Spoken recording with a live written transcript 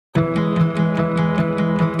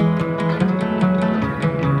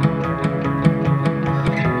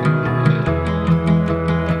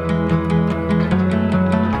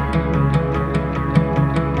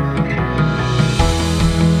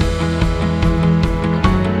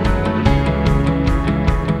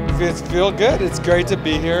feel good. It's great to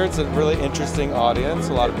be here. It's a really interesting audience.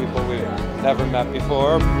 A lot of people we've never met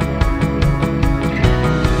before.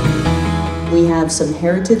 We have some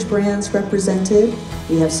heritage brands represented.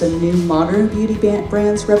 We have some new modern beauty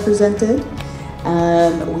brands represented.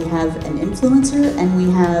 We have an influencer, and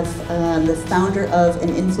we have the founder of an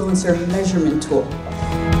influencer measurement tool.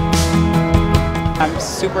 I'm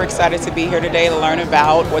super excited to be here today to learn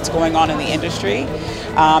about what's going on in the industry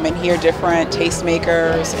and hear different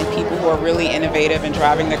tastemakers and people who are really innovative and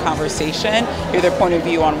driving the conversation, hear their point of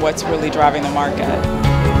view on what's really driving the market.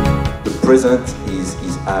 The present is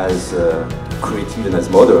as creative and as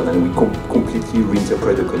modern, and we completely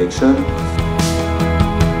reinterpret the collection.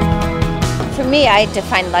 For me, I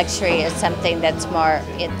define luxury as something that's more,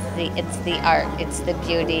 it's the art, it's the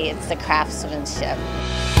beauty, it's the craftsmanship.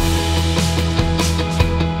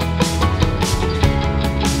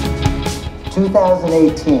 In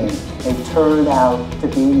 2018, it turned out to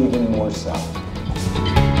be even more so.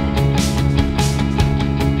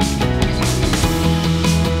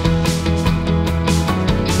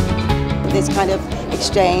 This kind of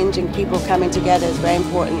exchange and people coming together is very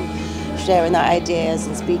important, sharing their ideas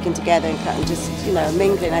and speaking together and just,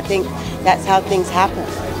 mingling. I think that's how things happen.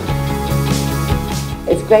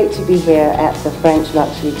 It's great to be here at the French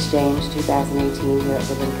Luxury Exchange 2018 here at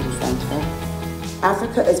the Lincoln Center.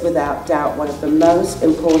 Africa is without doubt one of the most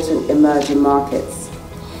important emerging markets,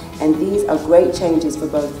 and these are great changes for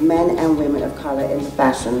both men and women of color in the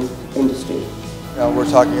fashion industry. We're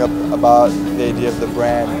talking about the idea of the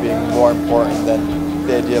brand being more important than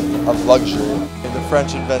the idea of luxury. The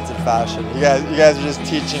French invented fashion. You guys are just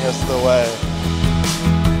teaching us the way.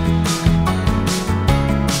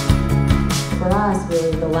 For us,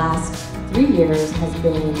 really, the last 3 years has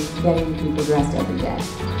been getting people dressed every day.